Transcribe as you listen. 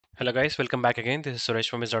Hello guys, welcome back again. This is Suresh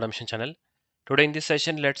from his automation channel. Today in this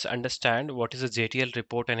session, let's understand what is a JTL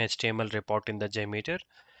report and HTML report in the JMeter.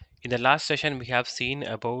 In the last session, we have seen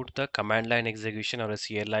about the command line execution or a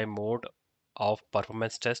CLI mode of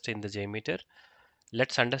performance test in the JMeter.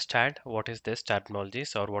 Let's understand what is this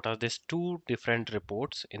terminologies or what are these two different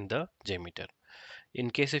reports in the JMeter.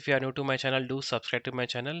 In case if you are new to my channel, do subscribe to my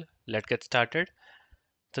channel. Let's get started.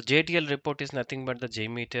 The JTL report is nothing but the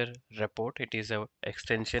JMeter report. It is a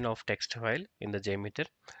extension of text file in the JMeter.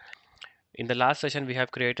 In the last session, we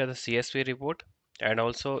have created the CSV report, and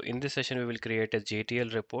also in this session, we will create a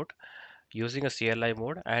JTL report using a CLI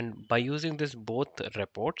mode. And by using this both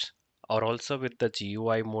reports, or also with the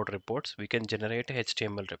GUI mode reports, we can generate a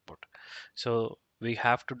HTML report. So we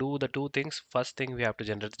have to do the two things. First thing, we have to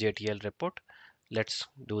generate JTL report. Let's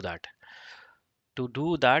do that. To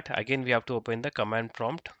do that, again, we have to open the command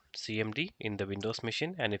prompt CMD in the Windows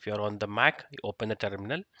machine. And if you're on the Mac, open the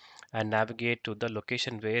terminal and navigate to the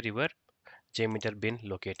location where your JMeter bin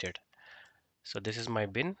located. So this is my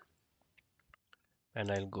bin,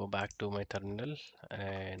 and I'll go back to my terminal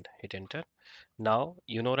and hit enter. Now,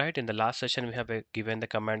 you know, right, in the last session, we have given the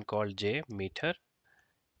command called JMeter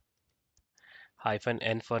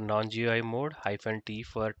 -n for non-GUI mode -t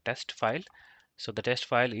for test file. So the test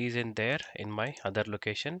file is in there in my other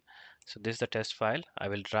location. So this is the test file. I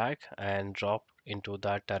will drag and drop into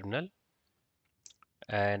that terminal.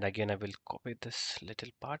 And again, I will copy this little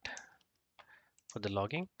part for the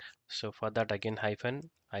logging. So for that, again, hyphen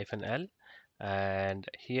L. And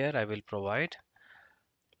here I will provide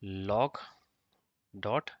log.jtl.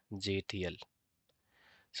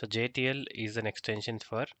 So JTL is an extension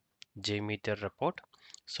for JMeter report.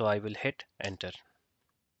 So I will hit enter.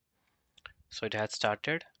 So it has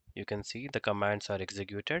started. You can see the commands are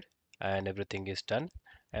executed and everything is done.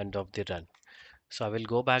 End of the run. So I will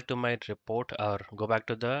go back to my report or go back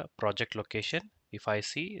to the project location. If I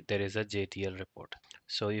see there is a JTL report.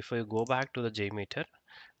 So if I go back to the JMeter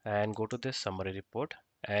and go to this summary report,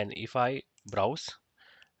 and if I browse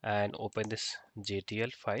and open this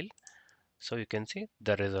JTL file, so you can see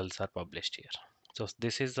the results are published here. So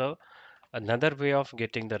this is another way of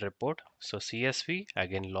getting the report. So CSV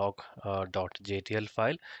again log.jtl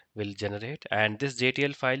file will generate, and this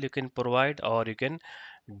JTL file you can provide or you can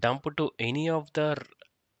dump to any of the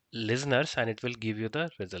listeners and it will give you the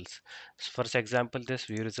results. So for example, this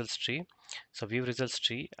view results tree. So view results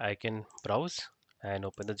tree, I can browse and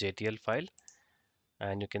open the JTL file,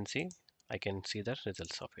 and you can see I can see the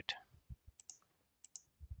results of it.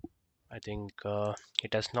 I think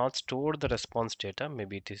it has not stored the response data.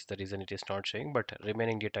 Maybe it is the reason it is not showing, but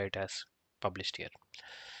remaining data it has published here.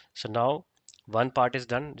 So now one part is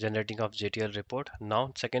done, generating of JTL report.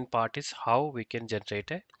 Now second part is how we can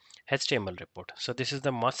generate a HTML report. So this is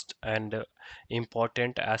the must and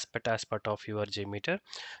important aspect as part of your JMeter.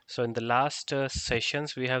 So in the last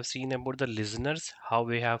sessions we have seen about the listeners, how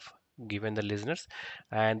we have given the listeners,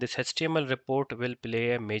 and this HTML report will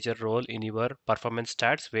play a major role in your performance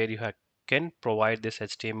stats where you can provide this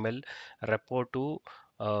HTML report to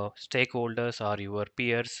stakeholders or your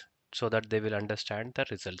peers so that they will understand the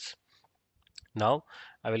results. Now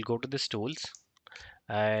I will go to this tools,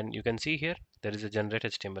 and you can see here there is a generate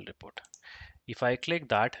HTML report. If I click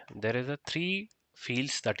that, there is a three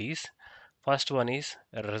fields, that is first one is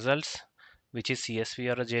results, which is CSV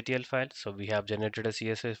or a JTL file. So we have generated a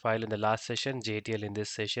CSV file in the last session, JTL in this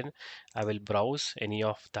session. I will browse any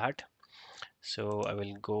of that. So I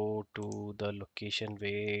will go to the location,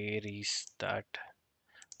 where is that?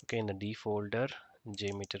 Okay, in the D folder,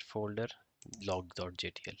 JMeter folder,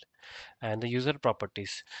 log.jtl, and the user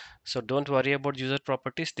properties. So don't worry about user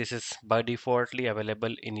properties. This is by defaultly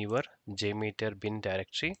available in your JMeter bin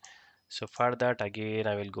directory. So for that, again,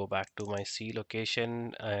 I will go back to my C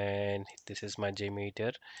location, and this is my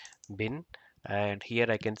JMeter bin, and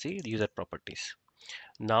here I can see user properties.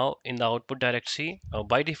 Now in the output directory,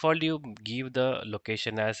 by default you give the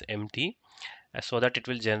location as empty, so that it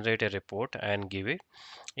will generate a report and give it.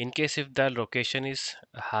 In case if the location is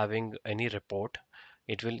having any report,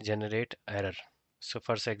 it will generate error. So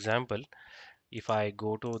for example, if I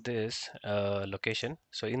go to this location,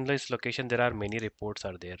 so in this location there are many reports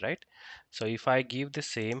are there, right? So if I give the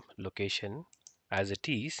same location as it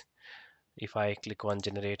is, if I click on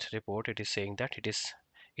generate report, it is saying that it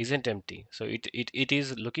isn't empty. So it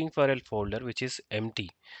is looking for a folder which is empty.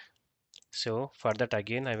 So for that,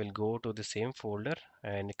 again I will go to the same folder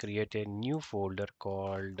and create a new folder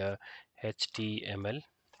called HTML.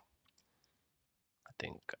 I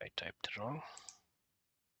think I typed wrong.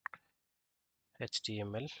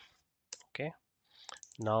 HTML. Okay.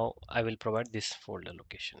 Now I will provide this folder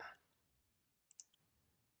location.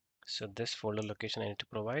 So this folder location I need to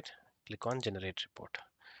provide. Click on generate report.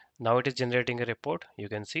 Now it is generating a report. You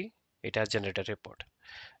can see it has generated a report.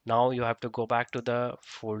 Now you have to go back to the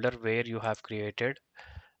folder where you have created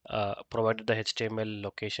provided the HTML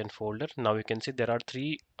location folder. Now you can see there are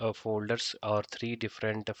three folders or three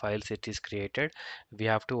different files it is created. We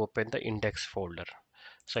have to open the index folder.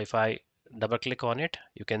 So if I double click on it,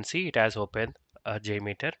 you can see it has opened a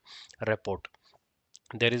JMeter report.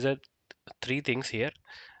 There is a three things here: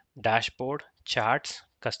 dashboard, charts,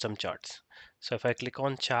 custom charts. So if I click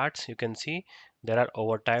on charts, you can see there are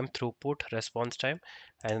overtime, throughput, response time,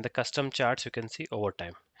 and in the custom charts you can see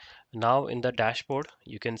overtime. Now in the dashboard,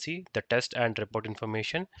 you can see the test and report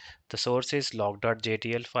information. The source is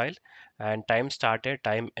log.jtl file, and time started,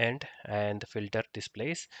 time end, and the filter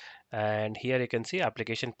displays. And here you can see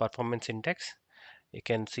application performance index. You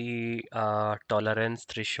can see tolerance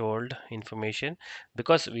threshold information,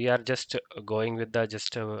 because we are just going with the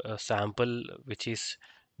just a sample which is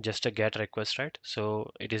just a get request, right? So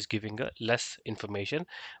it is giving a less information,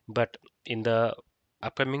 but in the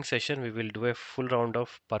upcoming session we will do a full round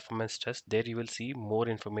of performance test. There you will see more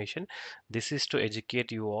information. This is to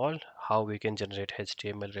educate you all how we can generate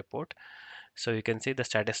HTML report. So you can see the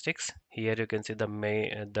statistics here. You can see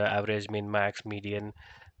the average, min, max, median,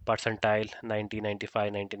 percentile, 90,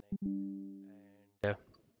 95, 99, and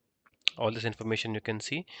all this information you can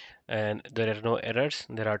see. And there are no errors.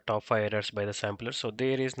 There are top 5 errors by the sampler, so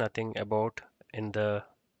there is nothing about in the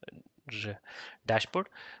dashboard.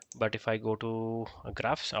 But if I go to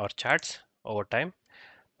graphs or charts over time,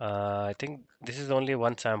 I think this is only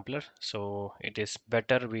one sampler, so it is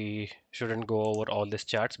better we shouldn't go over all these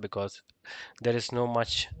charts, because there is no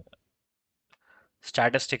much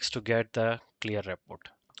statistics to get the clear report.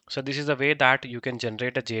 So this is the way that you can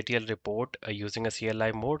generate a JTL report using a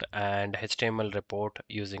CLI mode, and HTML report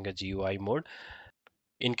using a GUI mode.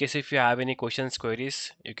 In case if you have any questions,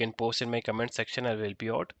 queries, you can post in my comment section. I will help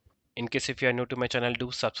you out. In case if you are new to my channel,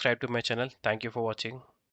 do subscribe to my channel. Thank you for watching.